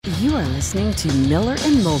You are listening to Miller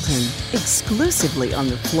and Moulton, exclusively on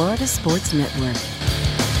the Florida Sports Network.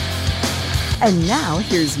 And now,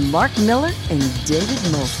 here's Mark Miller and David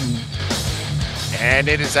Moulton. And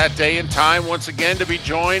it is that day and time once again to be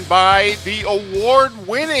joined by the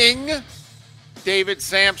award-winning David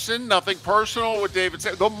Samson. Nothing personal with David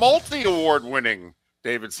Samson. The multi-award-winning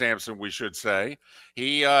David Samson, we should say.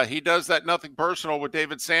 He does that nothing personal with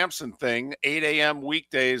David Samson thing, 8 a.m.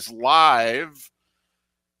 weekdays live.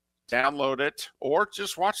 Download it or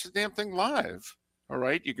just watch the damn thing live. All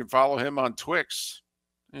right. You can follow him on Twix,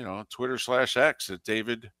 Twitter/X at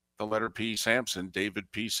David, the letter P Samson, David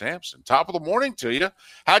P Samson. Top of the morning to you.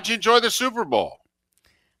 How'd you enjoy the Super Bowl?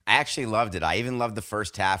 I actually loved it. I even loved the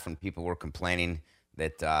first half when people were complaining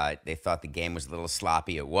that they thought the game was a little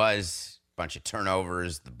sloppy. It was. A bunch of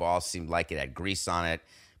turnovers. The ball seemed like it had grease on it.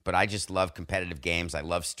 But I just love competitive games. I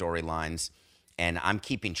love storylines. And I'm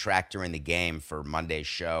keeping track during the game for Monday's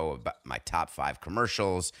show about my top 5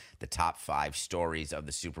 commercials, the top 5 stories of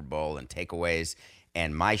the Super Bowl and takeaways.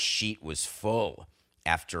 And my sheet was full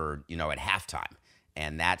after, at halftime.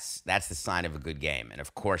 And that's the sign of a good game. And,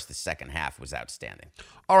 of course, the second half was outstanding.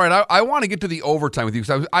 All right, I want to get to the overtime with you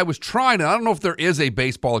because I was trying to. I don't know if there is a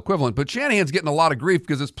baseball equivalent, but Shanahan's getting a lot of grief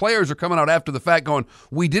because his players are coming out after the fact going,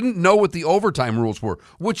 we didn't know what the overtime rules were,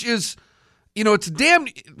 which is – it's damn.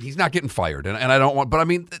 He's not getting fired, and I don't want. But I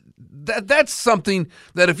mean, that's something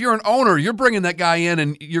that if you're an owner, you're bringing that guy in,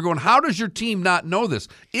 and you're going, how does your team not know this?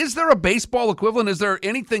 Is there a baseball equivalent? Is there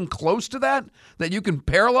anything close to that you can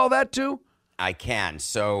parallel that to? I can.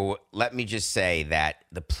 So let me just say that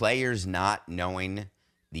the players not knowing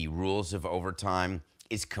the rules of overtime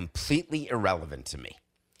is completely irrelevant to me.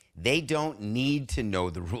 They don't need to know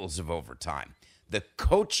the rules of overtime. The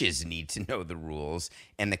coaches need to know the rules,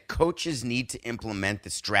 and the coaches need to implement the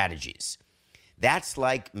strategies. That's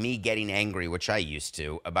like me getting angry, which I used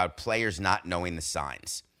to, about players not knowing the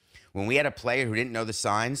signs. When we had a player who didn't know the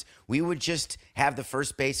signs, we would just have the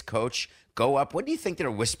first base coach go up. What do you think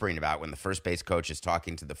they're whispering about when the first base coach is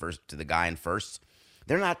talking to the guy in first?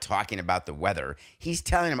 They're not talking about the weather. He's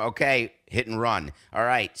telling him, okay, hit and run. All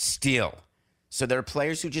right, steal. So there are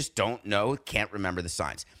players who just don't know, can't remember the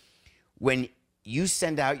signs. When you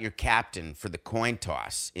send out your captain for the coin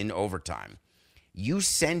toss in overtime, you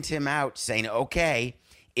send him out saying, okay,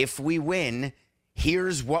 if we win,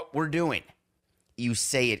 here's what we're doing. You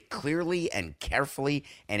say it clearly and carefully,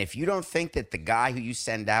 and if you don't think that the guy who you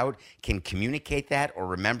send out can communicate that or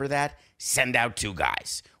remember that, send out 2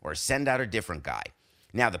 guys or send out a different guy.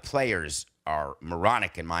 Now, the players are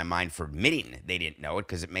moronic in my mind for admitting they didn't know it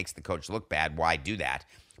because it makes the coach look bad. Why do that?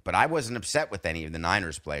 But I wasn't upset with any of the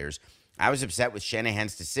Niners players. I was upset with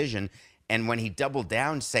Shanahan's decision, and when he doubled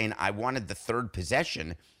down saying, I wanted the third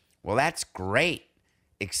possession, well, that's great,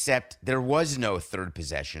 except there was no third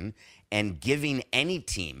possession, and giving any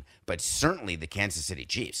team, but certainly the Kansas City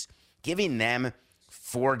Chiefs, giving them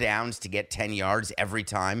 4 downs to get 10 yards every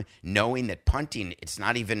time, knowing that punting, it's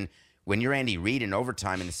not even, when you're Andy Reid in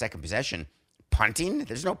overtime in the second possession, punting,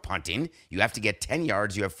 there's no punting. You have to get 10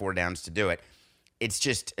 yards, you have 4 downs to do it. It's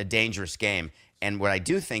just a dangerous game. And what I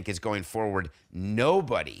do think is going forward,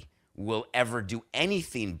 nobody will ever do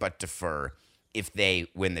anything but defer if they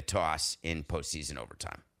win the toss in postseason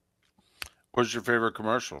overtime. What's your favorite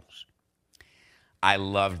commercials? I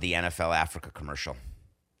loved the NFL Africa commercial.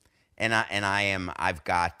 I've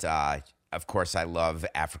got, of course, I love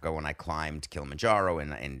Africa when I climbed Kilimanjaro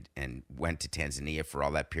and went to Tanzania for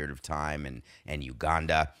all that period of time and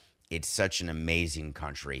Uganda. It's such an amazing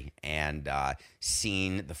country, and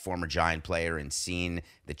seeing the former Giant player and seeing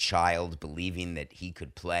the child believing that he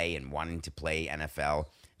could play and wanting to play NFL,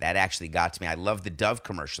 that actually got to me. I love the Dove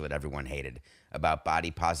commercial that everyone hated about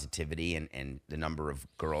body positivity and the number of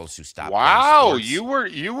girls who stopped. Wow, you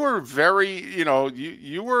were very,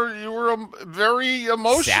 you were very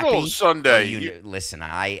emotional Sappy. Sunday. Listen,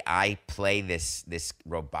 I play this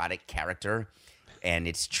robotic character. And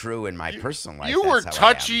it's true in my personal life. You were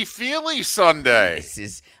touchy-feely Sunday.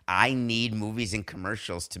 I need movies and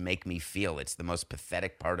commercials to make me feel. It's the most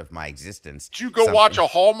pathetic part of my existence. Did you go watch a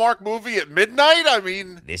Hallmark movie at midnight? I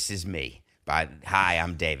mean, this is me. Hi,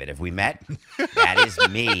 I'm David. Have we met? That is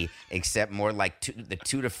me, except more like the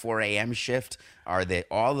 2 to 4 a.m. shift are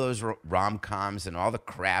all those rom-coms and all the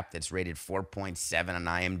crap that's rated 4.7 on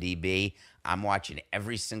IMDb. I'm watching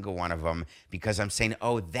every single one of them because I'm saying,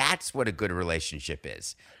 oh, that's what a good relationship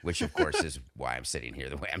is, which, of course, is why I'm sitting here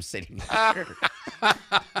the way I'm sitting here.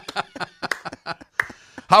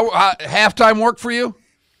 How halftime work for you?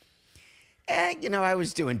 I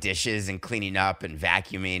was doing dishes and cleaning up and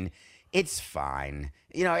vacuuming. It's fine.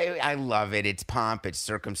 I love it. It's pomp. It's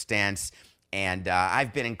circumstance. And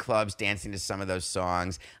I've been in clubs dancing to some of those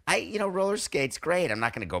songs. Roller skates, great. I'm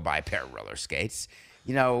not going to go buy a pair of roller skates.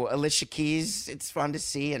 Alicia Keys, it's fun to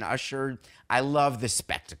see. And Usher, I love the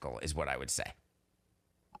spectacle, is what I would say.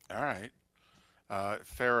 All right.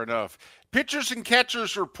 Fair enough. Pitchers and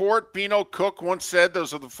catchers report. Bino Cook once said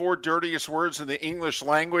those are the 4 dirtiest words in the English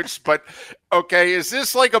language. But, okay, is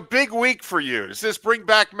this like a big week for you? Does this bring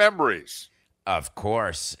back memories? Of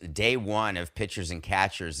course. Day one of pitchers and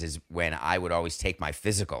catchers is when I would always take my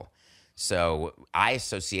physical. So I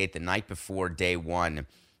associate the night before day one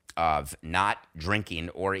of not drinking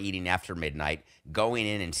or eating after midnight, going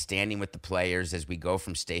in and standing with the players as we go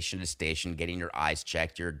from station to station, getting your eyes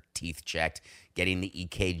checked, your teeth checked, getting the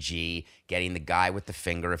EKG, getting the guy with the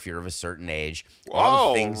finger if you're of a certain age.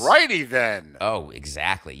 Oh, righty then. Oh,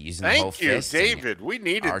 exactly. Using the whole fist. Thank you, David. We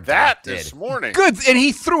needed that this morning. Good. And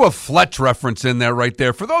he threw a Fletch reference in there right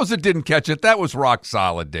there. For those that didn't catch it, that was rock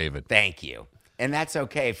solid, David. Thank you. And that's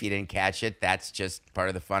okay if you didn't catch it. That's just part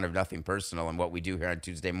of the fun of Nothing Personal and what we do here on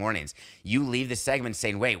Tuesday mornings. You leave the segment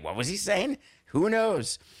saying, wait, what was he saying? Who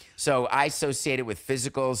knows? So I associate it with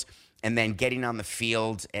physicals and then getting on the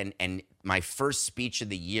field. And my first speech of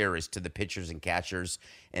the year is to the pitchers and catchers.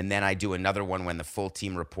 And then I do another one when the full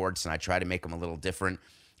team reports, and I try to make them a little different.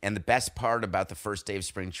 And the best part about the first day of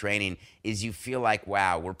spring training is you feel like,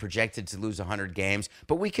 wow, we're projected to lose 100 games,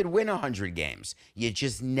 but we could win 100 games. You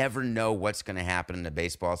just never know what's going to happen in the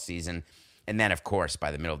baseball season. And then, of course, by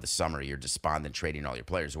the middle of the summer, you're despondent trading all your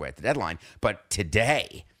players away at the deadline. But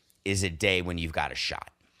today is a day when you've got a shot.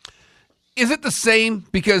 Is it the same?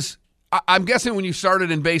 Because I'm guessing when you started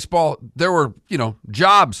in baseball, there were,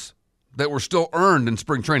 jobs that were still earned in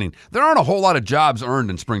spring training. There aren't a whole lot of jobs earned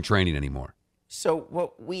in spring training anymore.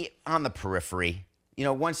 So we on the periphery,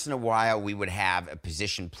 once in a while we would have a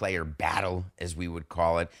position player battle, as we would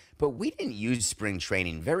call it, but we didn't use spring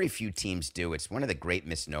training. Very few teams do. It's one of the great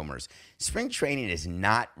misnomers. Spring training is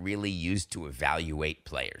not really used to evaluate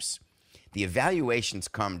players. The evaluations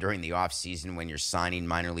come during the offseason when you're signing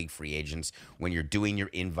minor league free agents, when you're doing your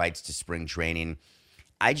invites to spring training.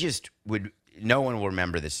 No one will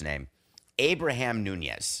remember this name. Abraham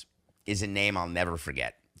Nunez is a name I'll never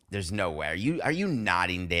forget. There's no way. Are you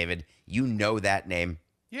nodding, David? You know that name?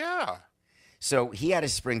 Yeah. So he had a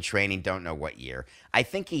spring training, don't know what year. I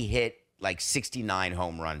think he hit like 69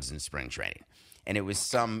 home runs in spring training. And it was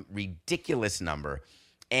some ridiculous number.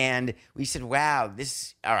 And we said, wow,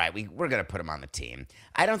 all right, we're going to put him on the team.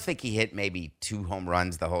 I don't think he hit maybe 2 home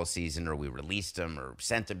runs the whole season, or we released him or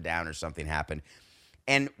sent him down or something happened.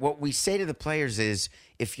 And what we say to the players is,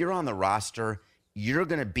 if you're on the roster, you're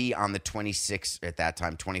going to be on the 26, at that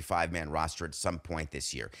time, 25-man roster at some point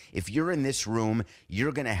this year. If you're in this room,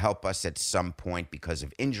 you're going to help us at some point because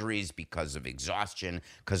of injuries, because of exhaustion,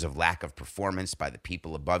 because of lack of performance by the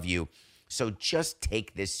people above you. So just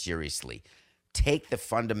take this seriously. Take the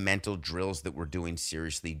fundamental drills that we're doing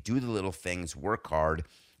seriously. Do the little things, work hard,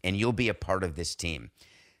 and you'll be a part of this team.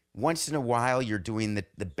 Once in a while, you're doing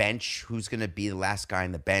the bench. Who's going to be the last guy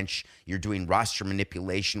on the bench? You're doing roster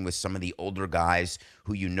manipulation with some of the older guys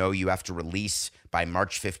who you have to release by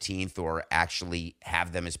March 15th or actually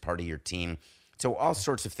have them as part of your team. So all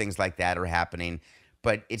sorts of things like that are happening.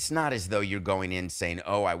 But it's not as though you're going in saying,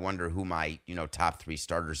 oh, I wonder who my top 3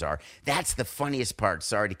 starters are. That's the funniest part.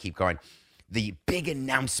 Sorry to keep going. The big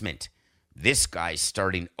announcement, this guy's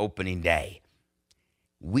starting opening day.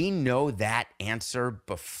 We know that answer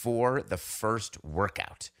before the first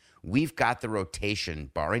workout. We've got the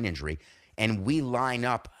rotation, barring injury, and we line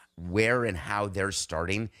up where and how they're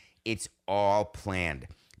starting. It's all planned.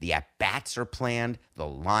 The at-bats are planned, the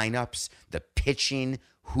lineups, the pitching,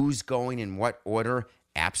 who's going in what order,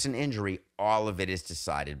 absent injury, all of it is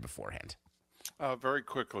decided beforehand. Very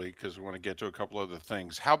quickly, because we want to get to a couple other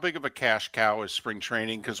things. How big of a cash cow is spring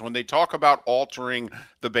training? Because when they talk about altering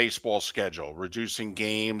the baseball schedule, reducing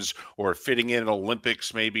games or fitting in an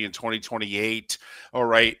Olympics maybe in 2028, all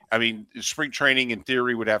right, I mean, spring training in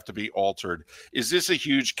theory would have to be altered. Is this a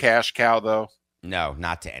huge cash cow, though? No,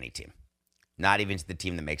 not to any team. Not even to the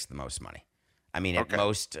team that makes the most money. I mean, at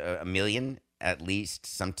most, $1 million. At least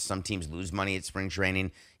some teams lose money at spring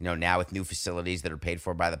training. Now with new facilities that are paid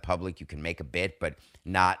for by the public, you can make a bit, but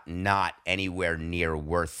not anywhere near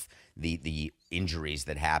worth the injuries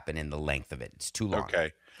that happen and the length of it. It's too long.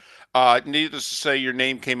 Okay. Needless to say, your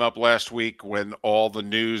name came up last week when all the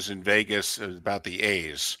news in Vegas about the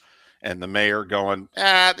A's and the mayor going,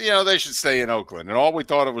 they should stay in Oakland. And all we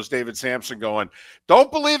thought of was David Samson going,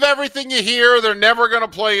 don't believe everything you hear. They're never going to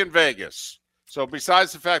play in Vegas. So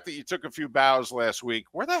besides the fact that you took a few bows last week,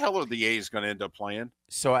 where the hell are the A's going to end up playing?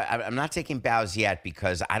 So I'm not taking bows yet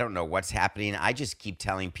because I don't know what's happening. I just keep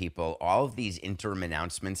telling people all of these interim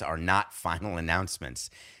announcements are not final announcements.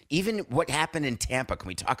 Even what happened in Tampa. Can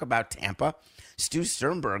we talk about Tampa? Stu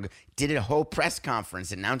Sternberg did a whole press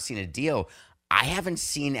conference announcing a deal. I haven't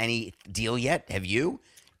seen any deal yet. Have you?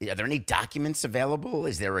 Are there any documents available?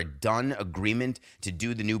 Is there a done agreement to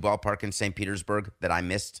do the new ballpark in St. Petersburg that I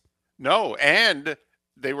missed? No, and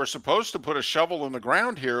they were supposed to put a shovel in the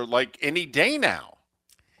ground here like any day now,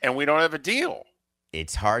 and we don't have a deal.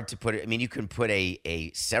 It's hard to put it. I mean, you can put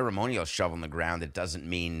a ceremonial shovel in the ground. That doesn't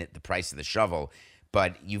mean the price of the shovel.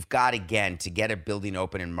 But you've got, again, to get a building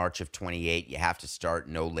open in March of 28, you have to start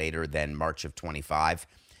no later than March of 25.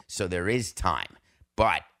 So there is time.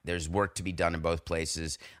 But there's work to be done in both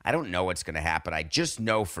places. I don't know what's going to happen. I just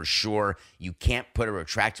know for sure you can't put a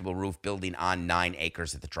retractable roof building on 9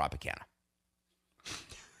 acres at the Tropicana.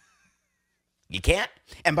 You can't.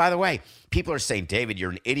 And by the way, people are saying, David, you're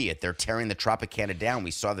an idiot. They're tearing the Tropicana down. We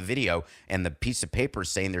saw the video and the piece of paper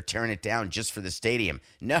saying they're tearing it down just for the stadium.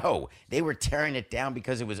 No, they were tearing it down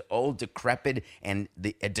because it was old, decrepit, and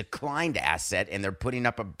a declined asset, and they're putting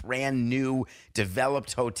up a brand new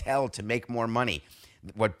developed hotel to make more money.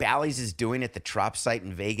 What Bally's is doing at the Trop site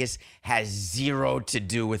in Vegas has zero to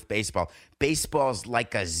do with baseball. Baseball's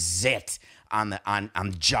like a zit on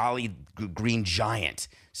Jolly Green Giant,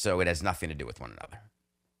 so it has nothing to do with one another.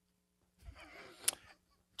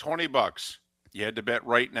 $20. You had to bet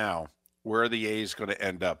right now where are the A's going to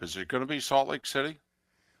end up. Is it going to be Salt Lake City?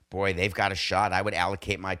 Boy, they've got a shot. I would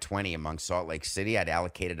allocate my 20 among Salt Lake City. I'd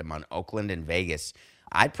allocate it among Oakland and Vegas.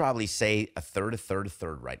 I'd probably say a third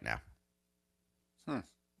right now.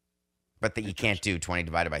 But that you can't do 20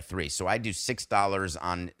 divided by 3. So I do $6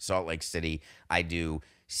 on Salt Lake City. I do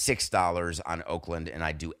 $6 on Oakland, and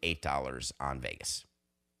I do $8 on Vegas.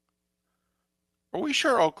 Are we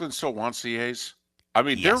sure Oakland still wants the A's? I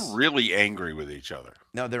mean, Yes. They're really angry with each other.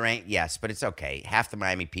 No, there ain't. Yes, but it's okay. Half the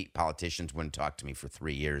Miami politicians wouldn't talk to me for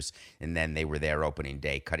 3 years, and then they were there opening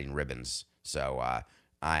day cutting ribbons. So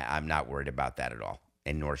I'm not worried about that at all,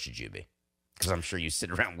 and nor should you be. Because I'm sure you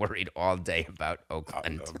sit around worried all day about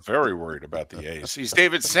Oakland. I'm very worried about the A's. He's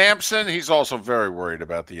David Samson. He's also very worried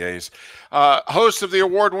about the A's. Host of the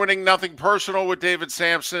award-winning Nothing Personal with David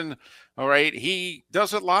Samson. All right. He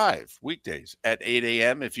does it live weekdays at 8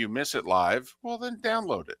 a.m. If you miss it live, well, then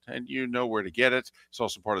download it, and you know where to get it. It's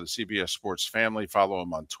also part of the CBS Sports family. Follow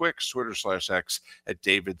him on Twix, Twitter/X at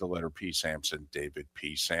David, the letter P. Samson, David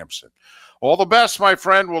P. Samson. All the best, my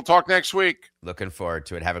friend. We'll talk next week. Looking forward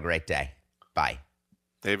to it. Have a great day. Bye.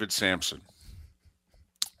 David Samson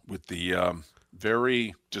with the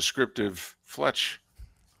very descriptive Fletch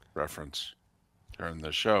reference during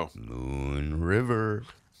the show. Moon River.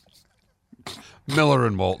 Miller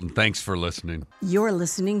and Moulton, thanks for listening. You're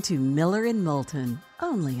listening to Miller and Moulton,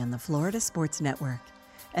 only on the Florida Sports Network.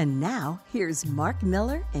 And now, here's Mark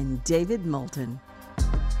Miller and David Moulton.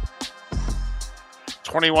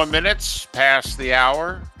 21 minutes past the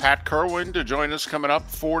hour. Pat Kerwin to join us coming up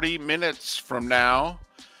 40 minutes from now.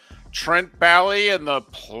 Trent Bally and the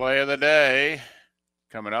play of the day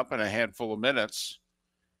coming up in a handful of minutes.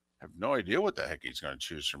 I have no idea what the heck he's going to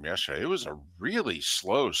choose from yesterday. It was a really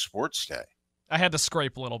slow sports day. I had to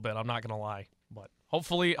scrape a little bit, I'm not going to lie. But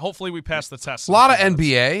hopefully we pass the test. A lot of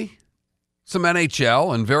NBA, some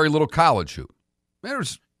NHL, and very little college hoop.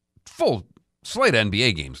 There's full slate of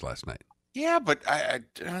NBA games last night. Yeah, but I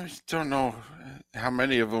don't know how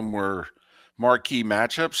many of them were marquee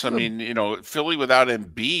matchups. I mean, Philly without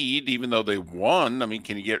Embiid, even though they won. I mean,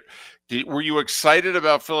 were you excited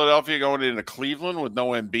about Philadelphia going into Cleveland with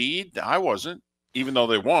no Embiid? I wasn't, even though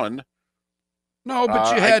they won. No,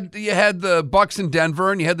 but you had the Bucks in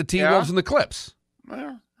Denver, and you had the T-Wolves and the Clips.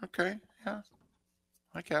 Well, okay, yeah,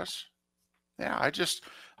 I guess. Yeah,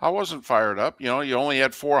 I wasn't fired up. You only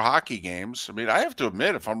had 4 hockey games. I mean, I have to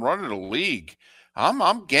admit, if I'm running a league,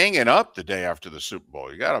 I'm ganging up the day after the Super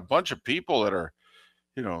Bowl. You got a bunch of people that are,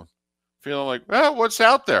 feeling like, well, what's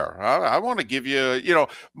out there? I want to give you,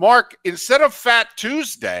 Mark, instead of Fat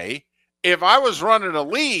Tuesday, if I was running a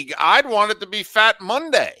league, I'd want it to be Fat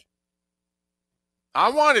Monday. I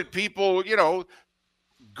wanted people,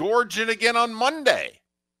 gorging again on Monday.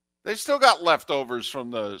 They still got leftovers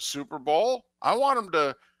from the Super Bowl. I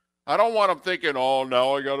don't want them thinking, oh,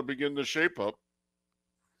 now I got to begin to shape up.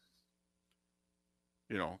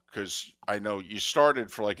 Because I know you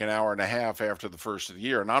started for like an hour and a half after the first of the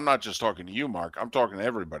year. And I'm not just talking to you, Mark. I'm talking to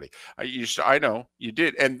everybody. I know you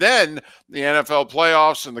did. And then the NFL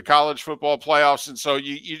playoffs and the college football playoffs. And so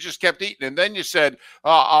you just kept eating. And then you said,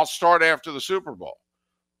 I'll start after the Super Bowl.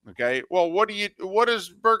 Okay. Well, what does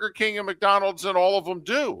Burger King and McDonald's and all of them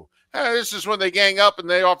do? This is when they gang up and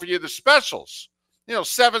they offer you the specials.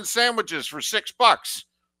 7 sandwiches for $6.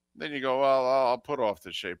 Then you go, well, I'll put off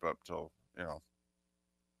the shape up till,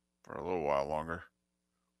 for a little while longer.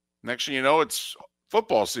 Next thing you know, it's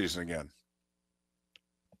football season again.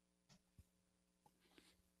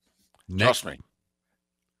 Trust me.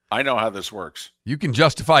 I know how this works. You can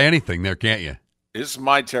justify anything there, can't you? This is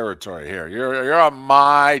my territory here. You're on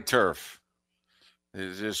my turf.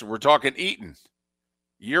 We're talking eating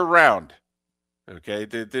year round. Okay,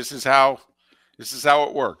 this is how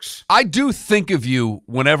it works. I do think of you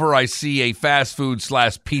whenever I see a fast food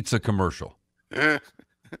 / pizza commercial,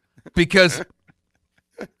 because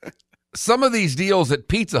some of these deals at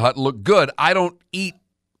Pizza Hut look good. I don't eat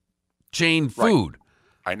chain food.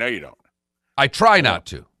 Right. I know you don't. I try not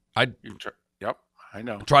to. Yep, I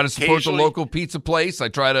know. Try to support the local pizza place. I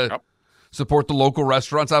try to support the local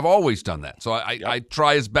restaurants. I've always done that. So I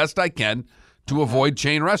try as best I can to avoid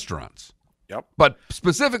chain restaurants. Yep. But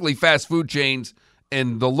specifically fast food chains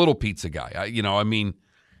and the little pizza guy.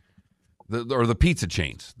 The pizza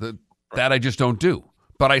chains. That I just don't do.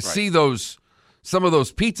 But I see some of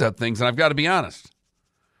those Pizza Hut things, and I've got to be honest.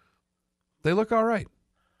 They look all right.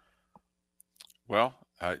 Well,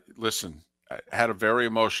 listen, I had a very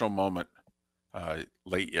emotional moment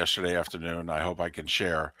late yesterday afternoon. I hope I can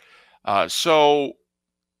share. Part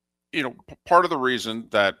of the reason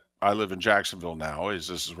that I live in Jacksonville now is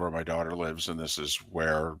this is where my daughter lives, and this is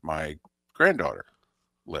where my granddaughter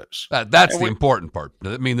lives. That's the important part.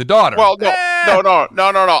 I mean, the daughter. Well, no.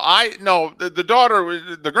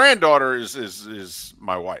 The granddaughter is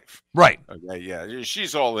my wife. Right. Okay. Yeah.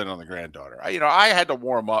 She's all in on the granddaughter. I had to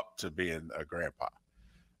warm up to being a grandpa.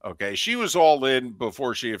 Okay. She was all in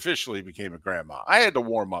before she officially became a grandma. I had to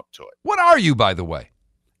warm up to it. What are you, by the way?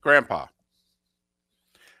 Grandpa.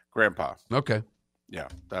 Okay. Yeah.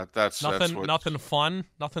 That's what, nothing fun,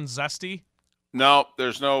 nothing zesty. No,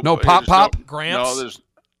 there's no pop. Gramps.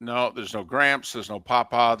 There's no Gramps. There's no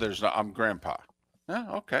Papa. I'm Grandpa. Yeah,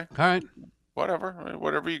 okay. All right.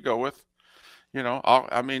 Whatever you go with.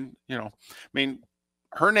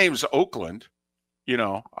 Her name's Oakland.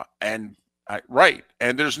 And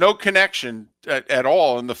there's no connection at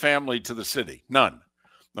all in the family to the city. None.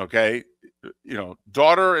 Okay.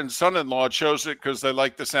 Daughter and son-in-law chose it because they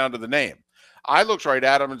like the sound of the name. I looked right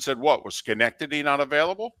at him and said, "What, was Schenectady not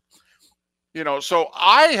available?" So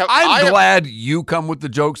I'm glad you come with the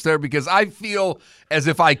jokes there because I feel as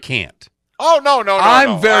if I can't. Oh, no.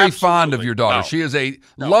 I'm very absolutely. fond of your daughter. No. She is a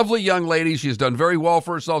lovely young lady. She's done very well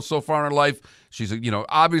for herself so far in her life. She's,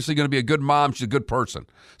 obviously going to be a good mom. She's a good person.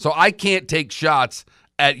 So I can't take shots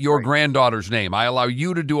at your granddaughter's name. I allow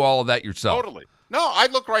you to do all of that yourself. Totally. No, I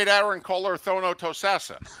look right at her and call her Thono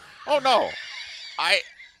Tosasa. Oh, no.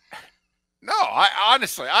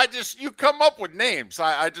 Honestly, you come up with names.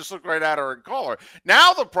 I just look right at her and call her.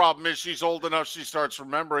 Now the problem is she's old enough, she starts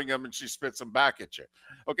remembering them and she spits them back at you.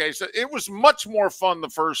 Okay, so it was much more fun the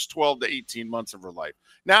first 12 to 18 months of her life.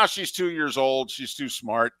 Now she's 2 years old. She's too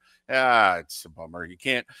smart. It's a bummer. You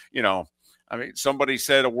can't, somebody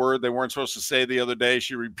said a word they weren't supposed to say the other day.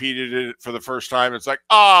 She repeated it for the first time. It's like,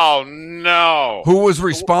 oh, no. Who was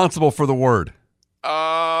responsible for the word?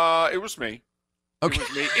 It was me. Okay. It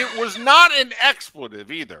was me. It was not an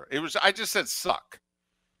expletive either. I just said suck.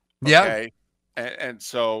 Okay? Yeah. And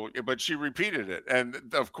so, but she repeated it.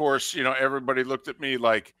 And of course, everybody looked at me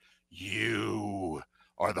like, you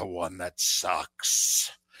are the one that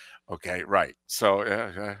sucks. Okay. Right. So,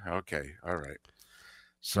 okay. All right.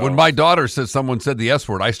 So when my daughter says someone said the S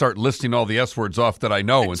word, I start listing all the S words off that I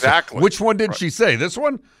know. Exactly. And say, which one did she say? This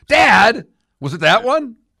one? Dad, was it that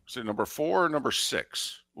one? Was it number 4 or number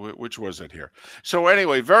 6? Which was it here? So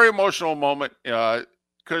anyway, very emotional moment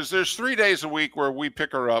because there's 3 days a week where we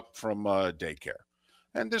pick her up from daycare.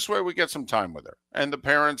 And this way we get some time with her. And the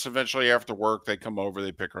parents eventually after work, they come over,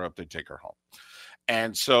 they pick her up, they take her home.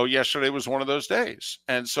 And so yesterday was one of those days.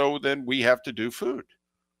 And so then we have to do food.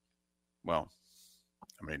 Well,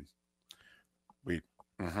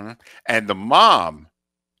 and the mom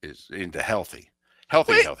is into healthy.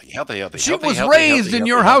 She was raised in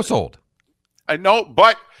your household. I know,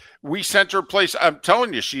 but we sent her place. I'm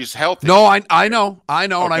telling you, she's healthy. No, I know, okay?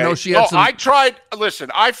 And I know she had some. I tried.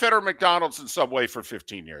 Listen, I fed her McDonald's and Subway for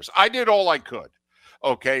 15 years. I did all I could,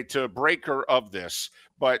 okay, to break her of this.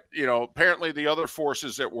 But, apparently the other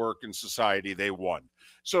forces at work in society, they won.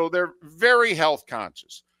 So they're very health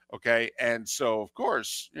conscious, okay? And so, of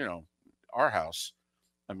course, our house,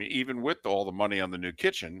 even with all the money on the new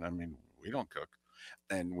kitchen, we don't cook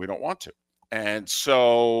and we don't want to. And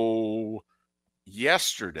so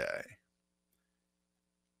yesterday,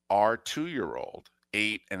 our 2-year-old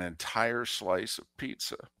ate an entire slice of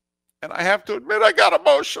pizza. And I have to admit, I got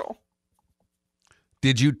emotional.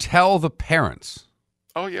 Did you tell the parents?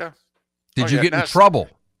 Oh, yeah. Did you get in trouble?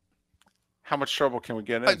 How much trouble can we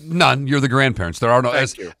get in? None. You're the grandparents. There are no.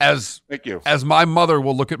 Thank you. Thank you. As my mother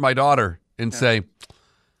will look at my daughter and say,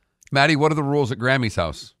 Maddie, what are the rules at Grammy's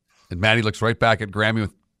house? And Maddie looks right back at Grammy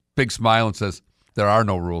with a big smile and says, there are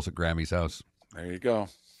no rules at Grammy's house. There you go.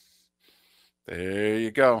 There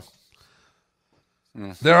you go.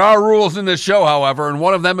 There are rules in this show, however, and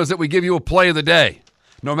one of them is that we give you a play of the day.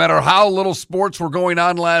 No matter how little sports were going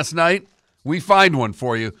on last night, we find one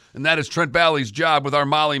for you, and that is Trent Balley's job with our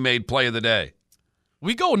Molly-made play of the day.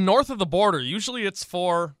 We go north of the border. Usually it's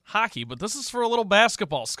for hockey, but this is for a little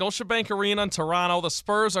basketball. Scotiabank Arena in Toronto. The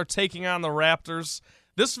Spurs are taking on the Raptors.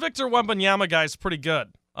 This Victor Wembanyama guy is pretty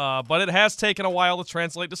good, but it has taken a while to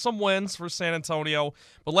translate to some wins for San Antonio.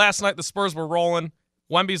 But last night the Spurs were rolling.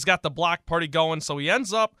 Wemby's got the block party going, so he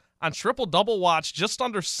ends up on triple-double watch, just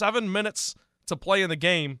under 7 minutes to play in the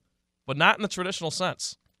game, but not in the traditional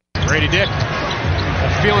sense. Grady Dick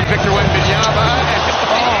feeling Victor Wembanyama and hit the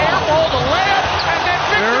air ball, the layup, and then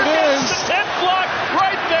Victor gets the 10th block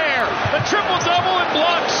right there. The triple-double in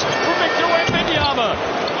blocks for Victor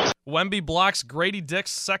Wembanyama. Wemby blocks Grady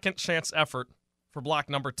Dick's second chance effort for block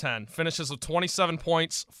number 10. Finishes with 27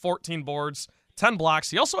 points, 14 boards, 10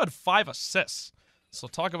 blocks. He also had 5 assists. So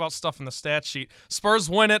talk about stuff in the stat sheet. Spurs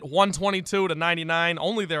win it 122-99,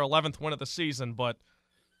 only their 11th win of the season, but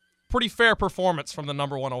pretty fair performance from the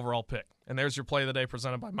number 1 overall pick. And there's your play of the day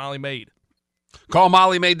presented by Molly Maid. Call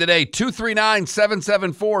Molly Maid today,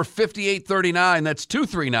 239-774-5839. That's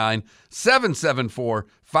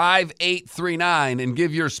 239-774-5839. And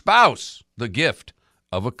give your spouse the gift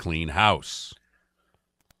of a clean house.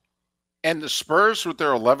 And the Spurs with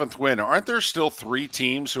their 11th win, aren't there still 3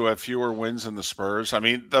 teams who have fewer wins than the Spurs? I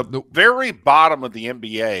mean, the very bottom of the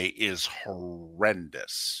NBA is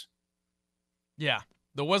horrendous. Yeah.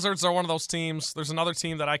 The Wizards are one of those teams. There's another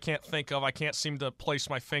team that I can't think of. I can't seem to place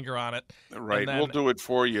my finger on it. Right. We'll do it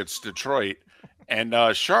for you. It's Detroit and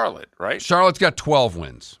Charlotte, right? Charlotte's got 12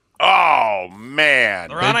 wins. Oh, man.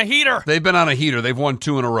 They're on a heater. They've been on a heater. They've won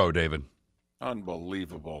 2 in a row, David.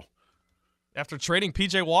 Unbelievable. After trading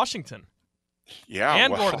P.J. Washington. Yeah.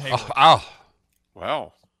 And Gordon Hayward.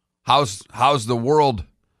 Well. How's the world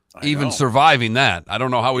even surviving that? I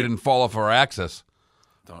don't know how we didn't fall off our axis.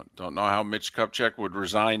 Don't know how Mitch Kupchak would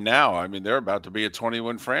resign now. I mean, they're about to be a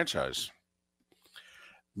 20-win franchise.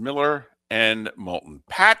 Miller and Moulton.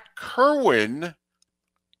 Pat Kerwin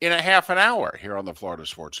in a half an hour here on the Florida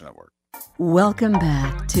Sports Network. Welcome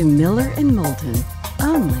back to Miller and Moulton,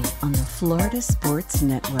 only on the Florida Sports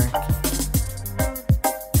Network.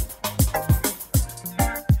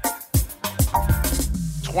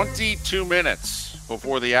 "22 minutes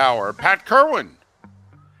before the hour. Pat Kerwin.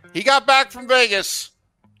 He got back from Vegas.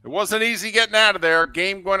 It wasn't easy getting out of there.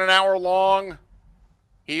 Game went an hour long.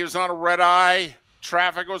 He was on a red eye.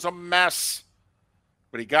 Traffic was a mess.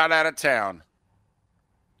 But he got out of town.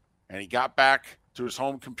 And he got back to his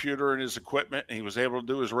home computer and his equipment. And he was able to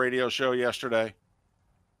do his radio show yesterday.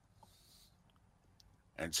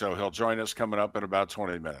 And so he'll join us coming up in about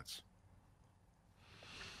 20 minutes.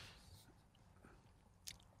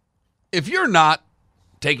 If you're not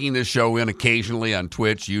taking this show in occasionally on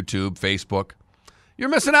Twitch, YouTube, Facebook, you're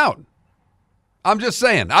missing out. I'm just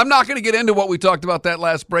saying. I'm not going to get into what we talked about that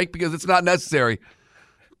last break because it's not necessary.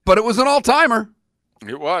 But it was an all-timer.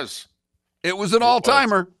 It was. It was an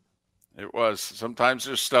all-timer. It was. Sometimes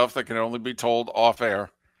there's stuff that can only be told off air.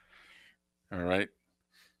 All right.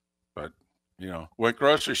 But, went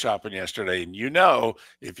grocery shopping yesterday. And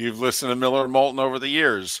if you've listened to Miller and Moulton over the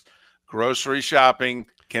years, grocery shopping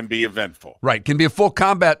can be eventful. Right. Can be a full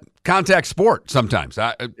contact sport sometimes.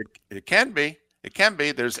 It can be. It can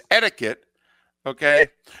be. There's etiquette. Okay.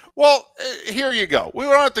 Well, here you go. We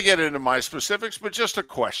don't have to get into my specifics, but just a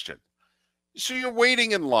question. So you're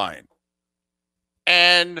waiting in line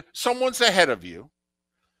and someone's ahead of you,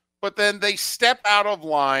 but then they step out of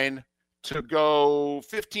line to go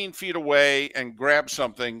 15 feet away and grab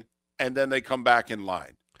something, and then they come back in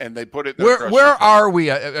line. And they put it in where are we?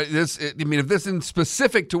 If this is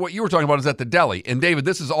specific to what you were talking about is at the deli. And, David,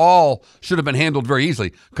 this is all should have been handled very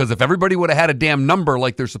easily because if everybody would have had a damn number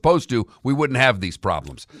like they're supposed to, we wouldn't have these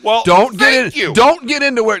problems. Well, don't get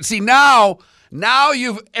into where – see, now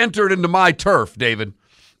you've entered into my turf, David,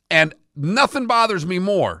 and nothing bothers me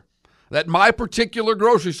more that my particular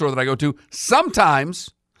grocery store that I go to, sometimes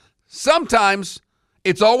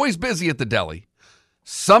it's always busy at the deli.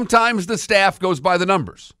 Sometimes the staff goes by the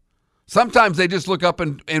numbers. Sometimes they just look up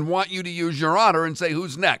and want you to use your honor and say,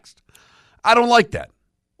 who's next? I don't like that.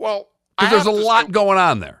 Well, Because there's a lot going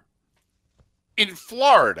on there. In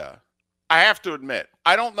Florida, I have to admit,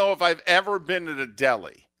 I don't know if I've ever been at a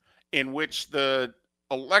deli in which the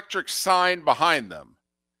electric sign behind them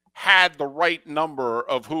had the right number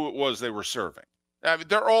of who it was they were serving. I mean,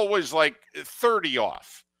 they're always like 30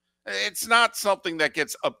 off. It's not something that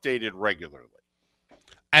gets updated regularly.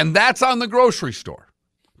 And that's on the grocery store.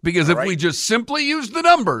 Because if we just simply use the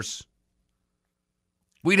numbers,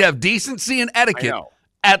 we'd have decency and etiquette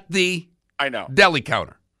at the deli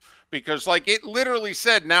counter. Because like it literally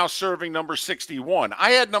said now serving number 61.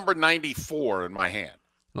 I had number 94 in my hand.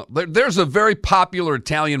 There's a very popular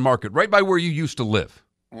Italian market right by where you used to live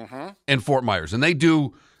in Fort Myers. And they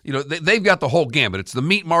do, they've got the whole gambit. It's the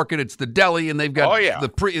meat market, it's the deli, and they've got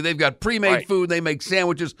they've got pre-made food, they make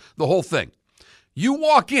sandwiches, the whole thing. You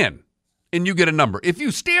walk in and you get a number. If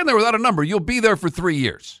you stand there without a number, you'll be there for 3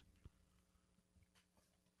 years.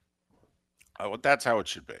 Oh, that's how it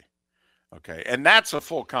should be. Okay, and that's a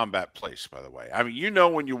full combat place, by the way. I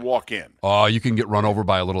mean, when you walk in. Oh, you can get run over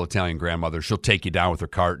by a little Italian grandmother. She'll take you down with her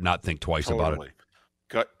cart, not think twice about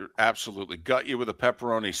it. Absolutely. Gut you with a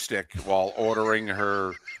pepperoni stick while ordering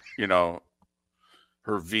her,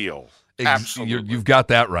 her veal. Absolutely. You've got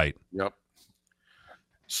that right. Yep.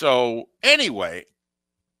 So, anyway,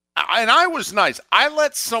 and I was nice. I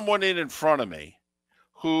let someone in front of me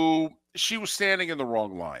who she was standing in the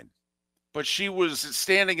wrong line. But she was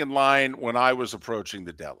standing in line when I was approaching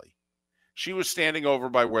the deli. She was standing over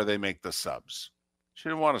by where they make the subs. She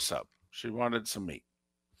didn't want a sub. She wanted some meat.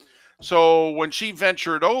 So when she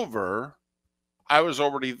ventured over, I was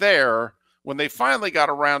already there. When they finally got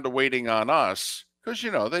around to waiting on us, because,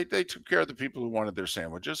 they took care of the people who wanted their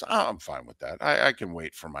sandwiches. I'm fine with that. I can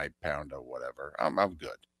wait for my pound or whatever. I'm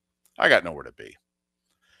good. I got nowhere to be.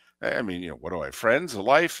 I mean, what do I have, friends, a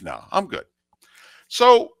life? No, I'm good.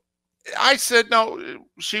 So I said, no,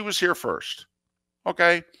 she was here first.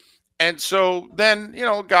 Okay. And so then,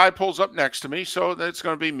 a guy pulls up next to me. So it's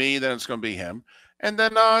going to be me. Then it's going to be him. And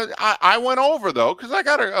then I went over, though, because I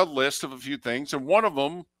got a list of a few things. And one of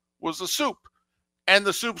them was the soup. And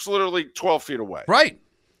the soup's literally 12 feet away. Right.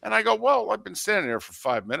 And I go, well, I've been standing there for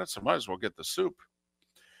 5 minutes. I might as well get the soup.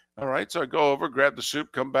 All right. So I go over, grab the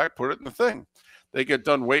soup, come back, put it in the thing. They get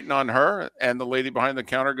done waiting on her, and the lady behind the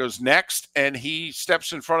counter goes next, and he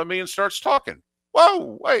steps in front of me and starts talking.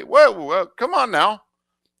 Whoa, whoa, come on now.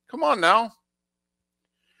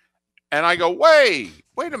 And I go, wait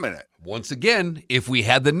a minute. Once again, if we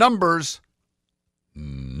had the numbers,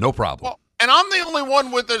 no problem. Well, and I'm the only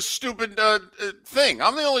one with this stupid thing.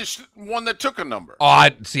 I'm the only one that took a number. Oh,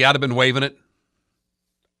 I'd have been waving it.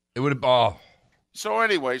 It would have, So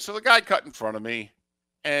anyway, the guy cut in front of me,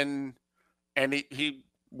 and he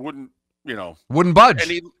wouldn't, wouldn't budge.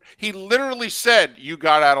 And he literally said, you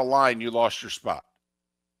got out of line. You lost your spot.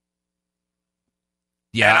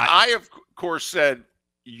 Yeah. And I, of course, said,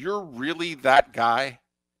 you're really that guy?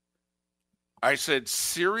 I said,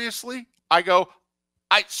 seriously? I go,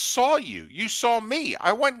 I saw you. You saw me.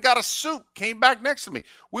 I went and got a soup, came back next to me.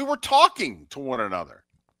 We were talking to one another.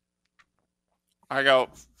 I go,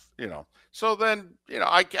 So then,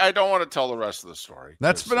 I don't want to tell the rest of the story.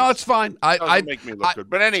 That's fine. I make me look good.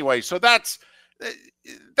 But anyway, so that's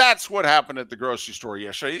what happened at the grocery store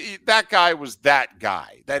yesterday. That guy was that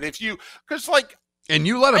guy. That if you, because and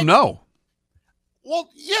you let him know. Well,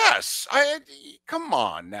 yes. Come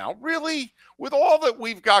on now, really, with all that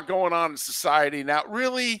we've got going on in society now,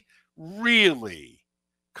 really,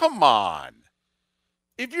 come on.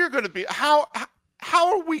 If you're going to be how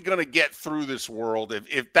are we going to get through this world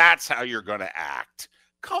if that's how you're going to act?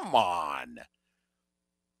 Come on.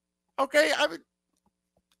 Okay.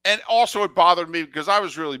 And also it bothered me because I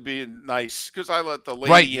was really being nice because I let the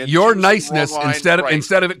lady in. Your niceness, instead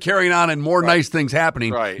of it carrying on and more nice things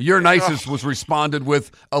happening, your niceness was responded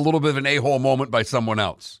with a little bit of an a-hole moment by someone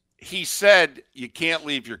else. He said, you can't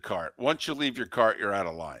leave your cart. Once you leave your cart, you're out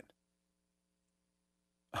of line.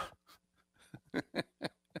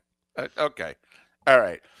 Okay. All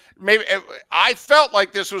right. Maybe I felt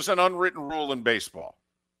like this was an unwritten rule in baseball.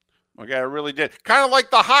 Okay, I really did. Kind of like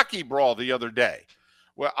the hockey brawl the other day.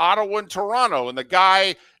 Well, Ottawa and Toronto, and the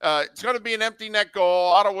guy, it's going to be an empty net goal.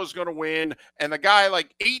 Ottawa's going to win. And the guy,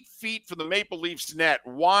 8 feet from the Maple Leafs net,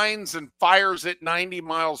 whines and fires it 90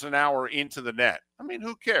 miles an hour into the net. I mean,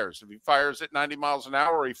 who cares if he fires it 90 miles an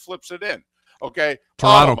hour or he flips it in? Okay.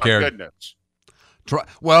 Toronto cared. Goodness.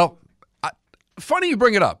 Well, funny you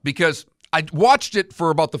bring it up because I watched it for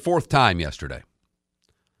about the fourth time yesterday.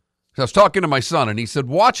 I was talking to my son, and he said,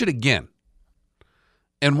 watch it again.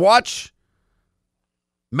 And watch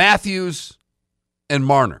Matthews and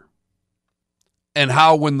Marner. And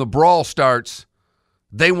how when the brawl starts,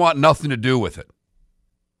 they want nothing to do with it.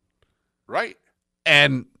 Right.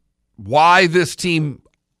 And why this team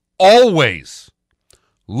always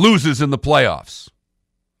loses in the playoffs.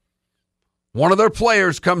 One of their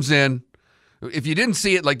players comes in. If you didn't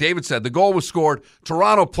see it, like David said, the goal was scored.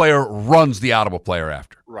 Toronto player runs the Ottawa player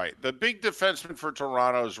after. Right. The big defenseman for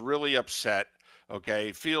Toronto is really upset.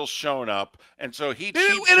 Okay, feels shown up, and so he and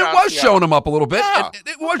it was showing him up a little bit. Yeah,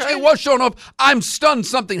 It was showing up. I'm stunned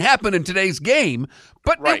something happened in today's game,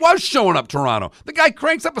 but it was showing up Toronto. The guy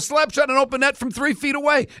cranks up a slap shot and open net from 3 feet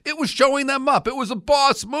away. It was showing them up. It was a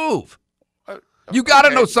boss move. You got to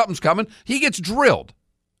know something's coming. He gets drilled.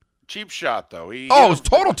 Cheap shot, though. It was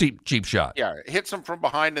total cheap shot. Yeah, it hits him from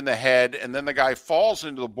behind in the head, and then the guy falls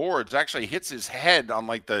into the boards. Actually hits his head on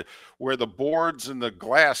like where the boards and the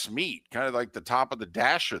glass meet, kind of like the top of the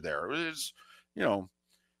dasher there. It was,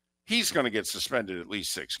 he's going to get suspended at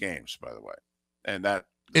least 6 games, by the way. And that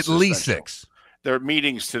at least 6. There are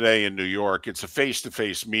meetings today in New York. It's a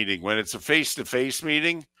face-to-face meeting. When it's a face-to-face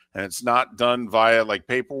meeting and it's not done via like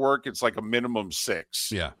paperwork, it's like a minimum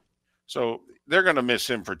 6. Yeah. So they're going to miss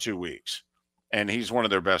him for 2 weeks, and he's one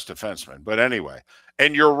of their best defensemen. But anyway,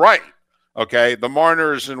 and you're right, okay? The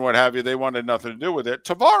Mariners and what have you, they wanted nothing to do with it.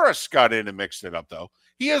 Tavares got in and mixed it up, though.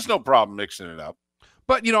 He has no problem mixing it up.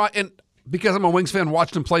 But, and because I'm a Wings fan,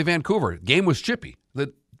 watched him play Vancouver. Game was chippy.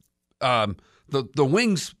 The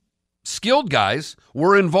Wings skilled guys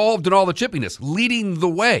were involved in all the chippiness, leading the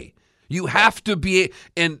way. You have to be,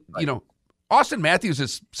 Austin Matthews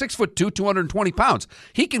is 6'2", 220 pounds.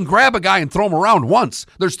 He can grab a guy and throw him around once.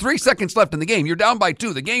 There's 3 seconds left in the game. You're down by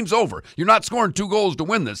 2. The game's over. You're not scoring 2 goals to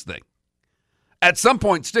win this thing. At some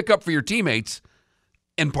point, stick up for your teammates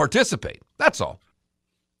and participate. That's all.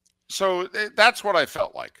 So that's what I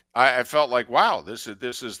felt like. I felt like, wow, this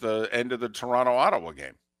is the end of the Toronto-Ottawa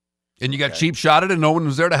game. And you got cheap shotted and no one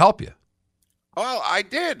was there to help you. Well, I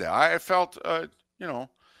did. I felt, I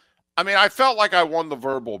felt like I won the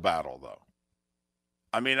verbal battle, though.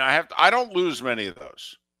 I don't lose many of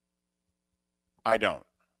those. I don't.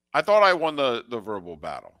 I thought I won the verbal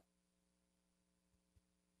battle.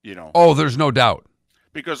 Oh, there's no doubt.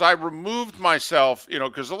 Because I removed myself,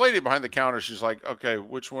 because the lady behind the counter, she's like, okay,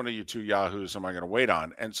 which one of you 2 yahoos am I going to wait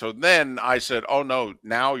on? And so then I said, oh, no,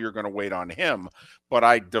 now you're going to wait on him. But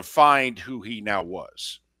I defined who he now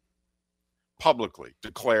was. Publicly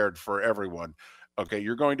declared for everyone. Okay,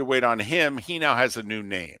 you're going to wait on him. He now has a new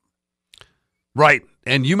name. Right.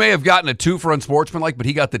 And you may have gotten a 2 for unsportsmanlike, but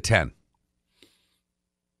he got the 10.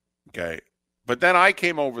 Okay. But then I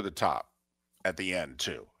came over the top at the end,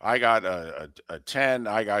 too. I got a 10.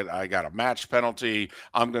 I got a match penalty.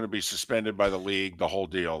 I'm going to be suspended by the league, the whole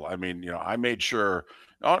deal. I made sure,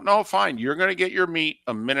 oh, no, fine. You're going to get your meat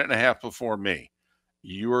a minute and a half before me.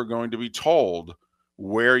 You are going to be told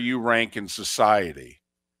where you rank in society,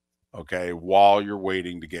 okay, while you're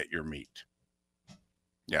waiting to get your meat.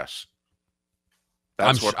 Yes.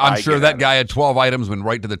 I'm sure that guy had 12 items, went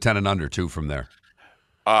right to the 10 and under, too, from there.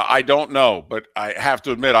 I don't know, but I have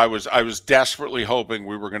to admit I was desperately hoping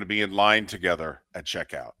we were going to be in line together at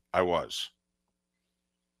checkout. I was.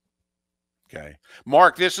 Okay.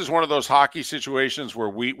 Mark, this is one of those hockey situations where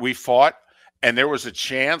we fought, and there was a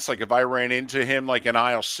chance, like if I ran into him like in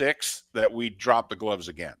aisle 6, that we'd drop the gloves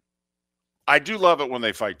again. I do love it when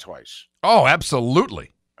they fight twice. Oh,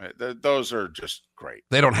 absolutely. Those are just great.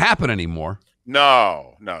 They don't happen anymore.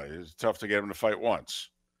 No, it's tough to get them to fight once.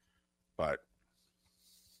 But,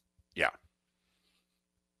 yeah.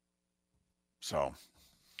 So,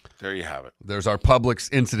 there you have it. There's our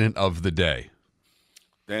Publix incident of the day.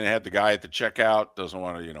 Then I had the guy at the checkout, doesn't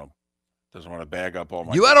want to bag up all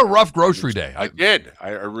my... You had a rough grocery day. I did.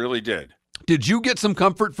 I really did. Did you get some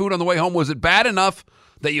comfort food on the way home? Was it bad enough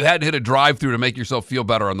that you had to hit a drive-thru to make yourself feel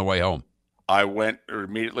better on the way home? I went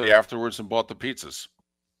immediately afterwards and bought the pizzas.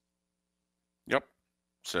 Yep.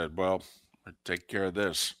 Said, well, I'll take care of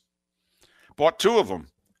this. Bought 2 of them.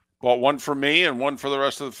 Bought one for me and one for the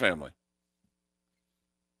rest of the family.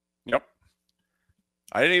 Yep.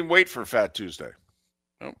 I didn't even wait for Fat Tuesday.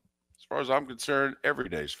 Nope. As far as I'm concerned, every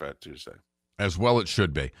day's Fat Tuesday. As well it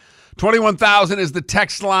should be. 21,000 is the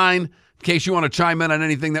text line. In case you want to chime in on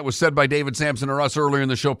anything that was said by David Samson or us earlier in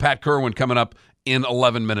the show, Pat Kerwin coming up in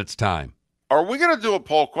 11 minutes' time. Are we going to do a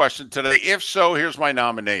poll question today? If so, here's my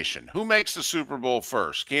nomination. Who makes the Super Bowl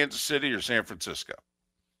first, Kansas City or San Francisco?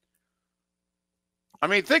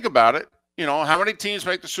 Think about it. How many teams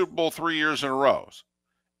make the Super Bowl 3 years in a row?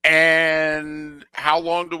 And how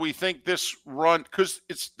long do we think this run? Because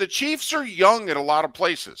the Chiefs are young at a lot of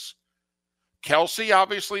places. Kelsey,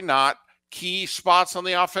 obviously not. Key spots on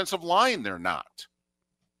the offensive line, they're not.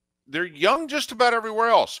 They're young just about everywhere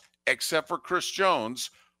else. except for Chris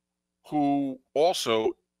Jones, who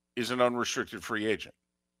also is an unrestricted free agent.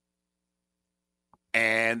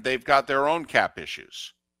 And they've got their own cap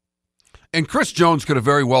issues. And Chris Jones could have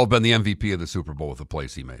very well been the MVP of the Super Bowl with the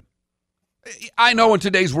plays he made. I know in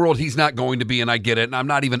today's world he's not going to be, and I get it, and I'm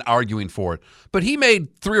not even arguing for it. But he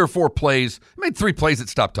made 3 or 4 plays. He made 3 plays that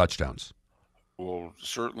stopped touchdowns. Well,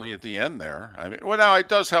 certainly at the end there. I mean, well, now it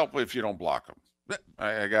does help if you don't block him.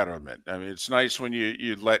 I got to admit. I mean, it's nice when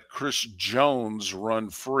you let Chris Jones run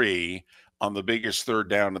free on the biggest third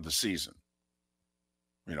down of the season.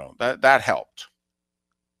 You know, that helped.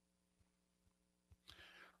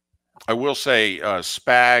 I will say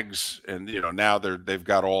Spags, and now they've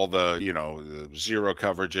got all the the zero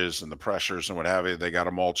coverages and the pressures and what have you. They got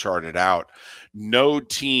them all charted out. No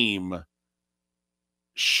team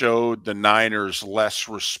showed the Niners less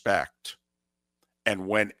respect and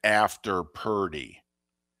went after Purdy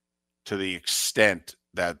to the extent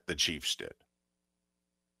that the Chiefs did.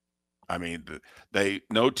 I mean,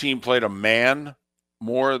 no team played a man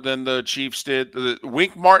more than the Chiefs did.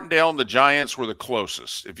 Wink Martindale and the Giants were the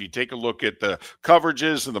closest, if you take a look at the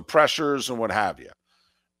coverages and the pressures and what have you.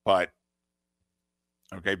 But,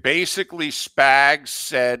 okay, basically Spags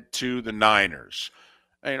said to the Niners,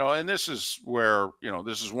 and this is where,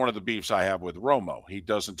 this is one of the beefs I have with Romo. He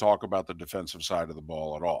doesn't talk about the defensive side of the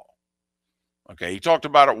ball at all. Okay, he talked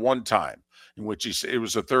about it one time in which he said it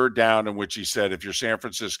was a third down in which he said, if you're San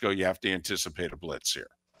Francisco, you have to anticipate a blitz here.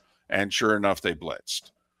 And sure enough, they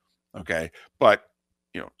blitzed. Okay. But,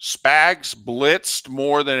 Spags blitzed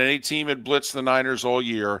more than any team had blitzed the Niners all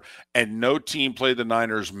year, and no team played the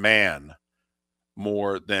Niners man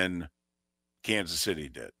more than Kansas City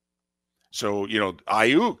did. So,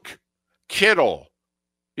 Ayuk, Kittle,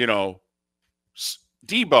 Debo,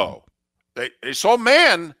 they saw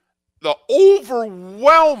man the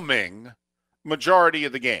overwhelming majority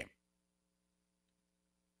of the game.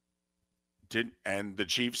 And the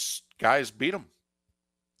Chiefs guys beat them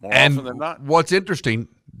more often than not. What's interesting,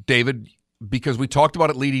 David, because we talked about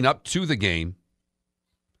it leading up to the game,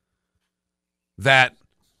 that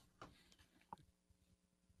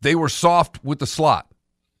they were soft with the slot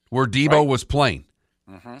where Debo was playing.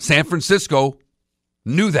 Mm-hmm. San Francisco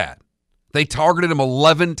knew that. They targeted him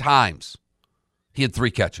 11 times. He had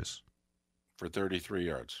 3 catches. For 33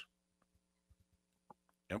 yards.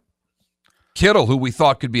 Kittle, who we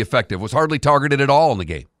thought could be effective, was hardly targeted at all in the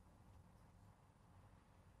game.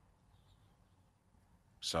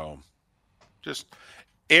 So, just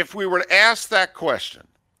if we were to ask that question,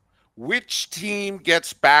 which team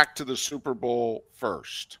gets back to the Super Bowl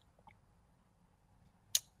first?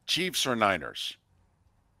 Chiefs or Niners?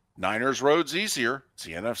 Niners road's easier. It's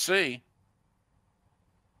the NFC.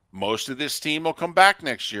 Most of this team will come back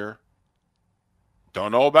next year.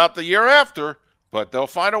 Don't know about the year after, but they'll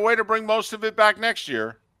find a way to bring most of it back next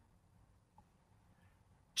year.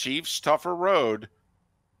 Chiefs, tougher road.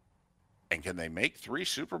 And can they make 3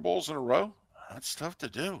 Super Bowls in a row? That's tough to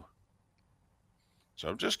do. So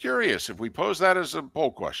I'm just curious if we pose that as a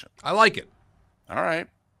poll question. I like it. All right.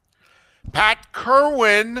 Pat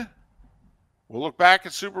Kerwin. We'll look back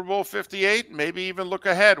at Super Bowl 58, maybe even look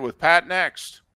ahead with Pat next.